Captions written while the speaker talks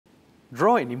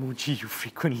Draw an emoji you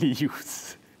frequently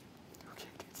use. Okay,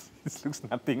 this looks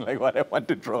nothing like what I want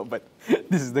to draw, but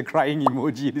this is the crying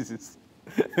emoji. This is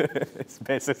as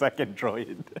best as I can draw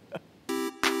it.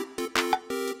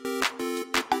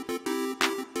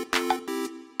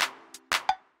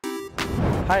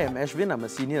 Hi, I'm Ashvin. I'm a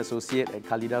senior associate at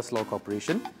Kalidass Law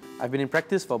Corporation. I've been in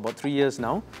practice for about 3 years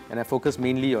now, and I focus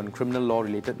mainly on criminal law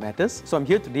related matters. So I'm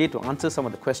here today to answer some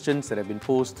of the questions that have been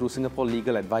posed through Singapore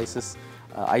Legal Advice's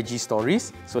IG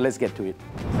stories. So let's get to it.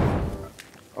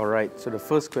 Alright, so the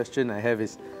first question I have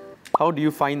is, how do you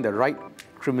find the right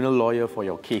criminal lawyer for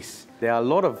your case? There are a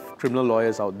lot of criminal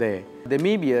lawyers out there. There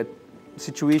may be a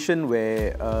situation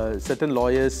where certain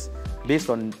lawyers,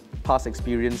 based on past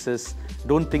experiences,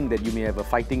 don't think that you may have a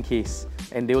fighting case,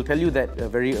 and they will tell you that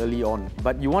very early on.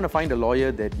 But you want to find a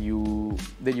lawyer that you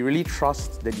really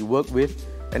trust, that you work with,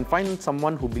 and find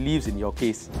someone who believes in your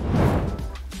case.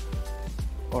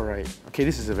 Alright, okay,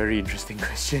 this is a very interesting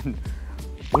question.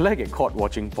 Will I get caught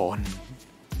watching porn?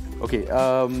 Okay,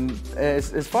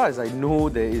 as far as I know,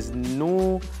 there is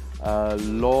no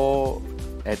law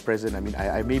at present. I mean,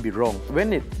 I may be wrong.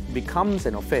 When it becomes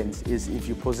an offence is if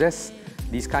you possess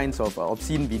these kinds of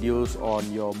obscene videos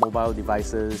on your mobile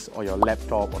devices or your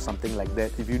laptop or something like that.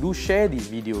 If you do share these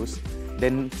videos,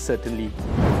 then certainly.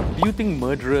 Do you think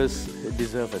murderers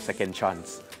deserve a second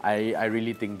chance? I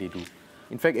really think they do.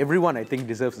 In fact, everyone I think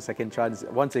deserves a second chance.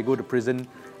 Once they go to prison,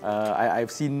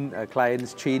 I've seen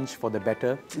clients change for the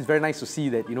better. It's very nice to see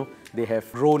that they have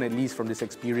grown at least from this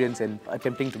experience and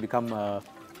attempting to become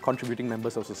contributing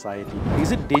members of society.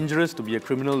 Is it dangerous to be a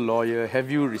criminal lawyer?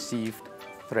 Have you received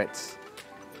threats?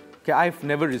 Okay, I've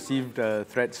never received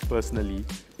threats personally.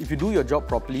 If you do your job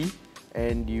properly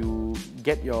and you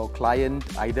get your client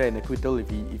either an acquittal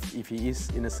if he is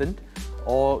innocent,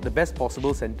 or the best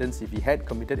possible sentence if he had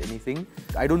committed anything,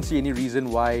 I don't see any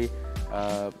reason why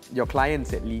your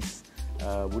clients at least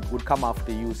would come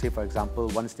after you, say for example,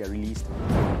 once they're released.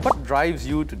 What drives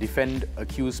you to defend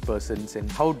accused persons,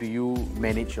 and how do you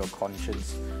manage your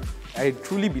conscience? I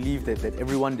truly believe that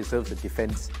everyone deserves a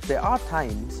defense. There are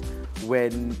times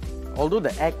when, although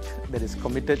the act that is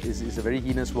committed is a very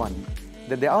heinous one,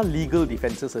 that there are legal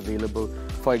defenses available.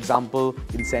 For example,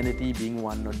 insanity being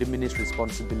one, or diminished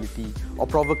responsibility, or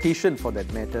provocation for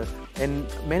that matter. And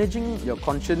managing your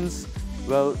conscience,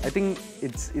 well, I think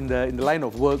it's in the line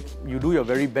of work, you do your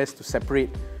very best to separate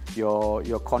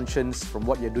your conscience from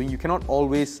what you're doing. You cannot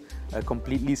always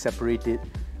completely separate it.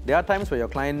 There are times where your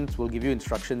clients will give you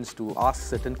instructions to ask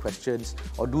certain questions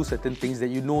or do certain things that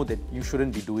you know that you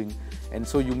shouldn't be doing. And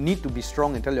so you need to be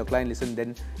strong and tell your client, listen,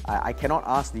 then I cannot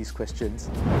ask these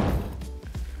questions.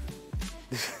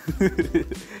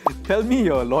 Tell me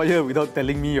you're a lawyer without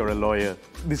telling me you're a lawyer.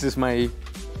 This is my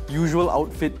usual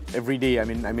outfit every day. I'm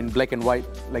in black and white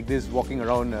like this, walking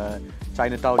around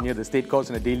Chinatown near the state courts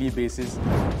on a daily basis.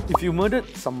 If you murdered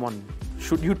someone,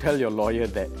 should you tell your lawyer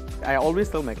that? I always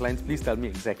tell my clients, please tell me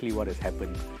exactly what has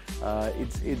happened.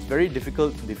 It's very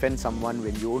difficult to defend someone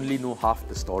when you only know half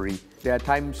the story. There are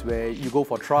times where you go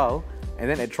for trial, and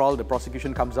then at trial the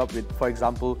prosecution comes up with, for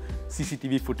example,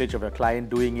 CCTV footage of your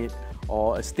client doing it,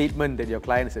 or a statement that your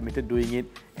client has admitted doing it,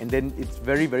 and then it's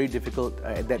very, very difficult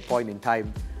at that point in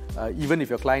time. Even if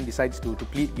your client decides to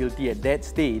plead guilty at that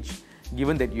stage,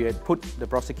 given that you had put the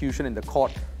prosecution in the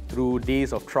court through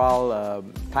days of trial,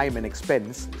 time and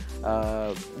expense,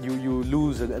 you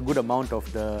lose a good amount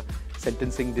of the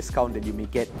sentencing discount that you may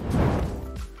get.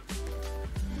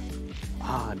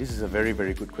 This is a very,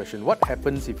 very good question. What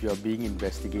happens if you're being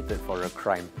investigated for a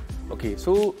crime? Okay,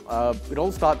 so it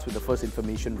all starts with the first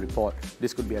information report.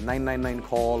 This could be a 999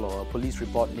 call or a police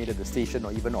report made at the station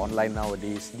or even online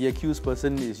nowadays. The accused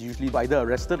person is usually either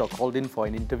arrested or called in for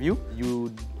an interview.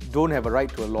 You don't have a right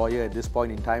to a lawyer at this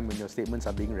point in time when your statements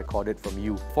are being recorded from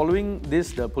you. Following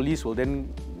this, the police will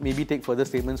then maybe take further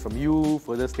statements from you,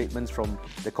 further statements from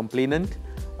the complainant,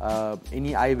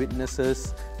 any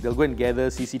eyewitnesses. They'll go and gather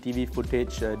CCTV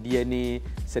footage, DNA,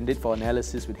 send it for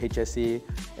analysis with HSA.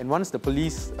 And once the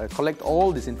police collect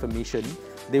all this information,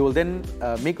 they will then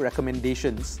make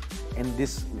recommendations, and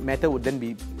this matter would then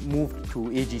be moved to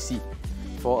AGC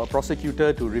for a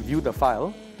prosecutor to review the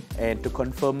file and to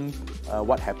confirm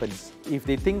what happens. If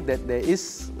they think that there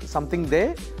is something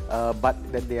there, but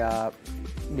that there are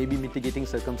maybe mitigating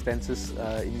circumstances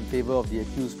in favour of the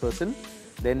accused person,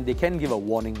 then they can give a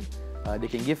warning. They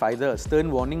can give either a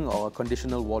stern warning or a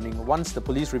conditional warning. Once the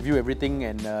police review everything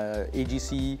and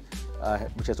AGC,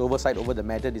 which has oversight over the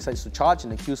matter, decides to charge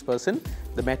an accused person,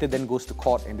 the matter then goes to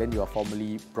court and then you are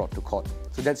formally brought to court.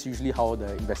 So that's usually how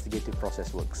the investigative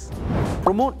process works.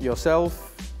 Promote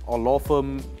yourself or law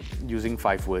firm using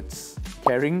 5 words.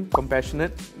 Caring,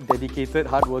 compassionate, dedicated,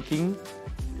 hardworking,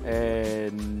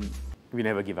 and we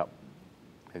never give up.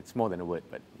 It's more than a word,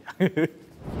 but yeah.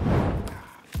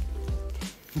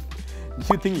 Do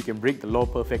you think you can break the law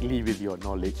perfectly with your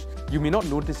knowledge? You may not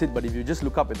notice it, but if you just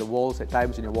look up at the walls at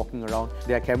times when you're walking around,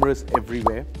 there are cameras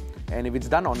everywhere. And if it's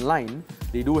done online,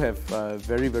 they do have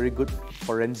very, very good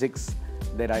forensics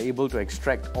that are able to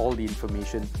extract all the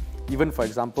information. Even, for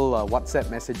example, WhatsApp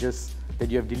messages that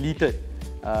you have deleted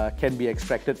can be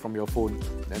extracted from your phone.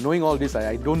 Now, knowing all this,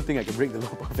 I don't think I can break the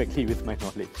law perfectly with my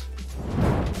knowledge.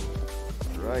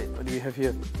 Right, what do we have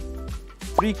here?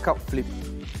 3-cup flip.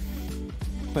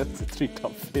 That's a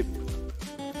 3-cup flip.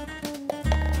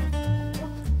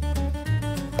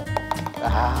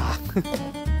 Ah.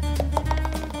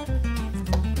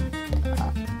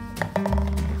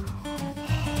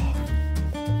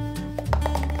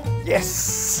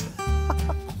 Yes!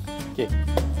 Okay.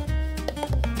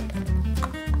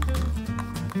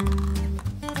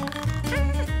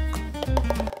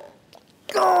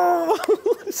 Oh!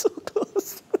 So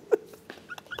close.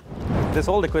 That's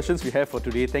all the questions we have for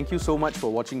today. Thank you so much for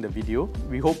watching the video.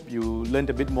 We hope you learned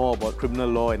a bit more about criminal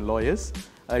law and lawyers.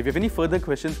 If you have any further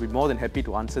questions, we're more than happy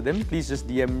to answer them. Please just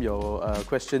DM your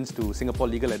questions to Singapore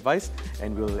Legal Advice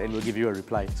and we'll give you a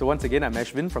reply. So once again, I'm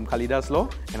Ashvin from Kalidass Law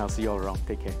and I'll see you all around.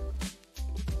 Take care.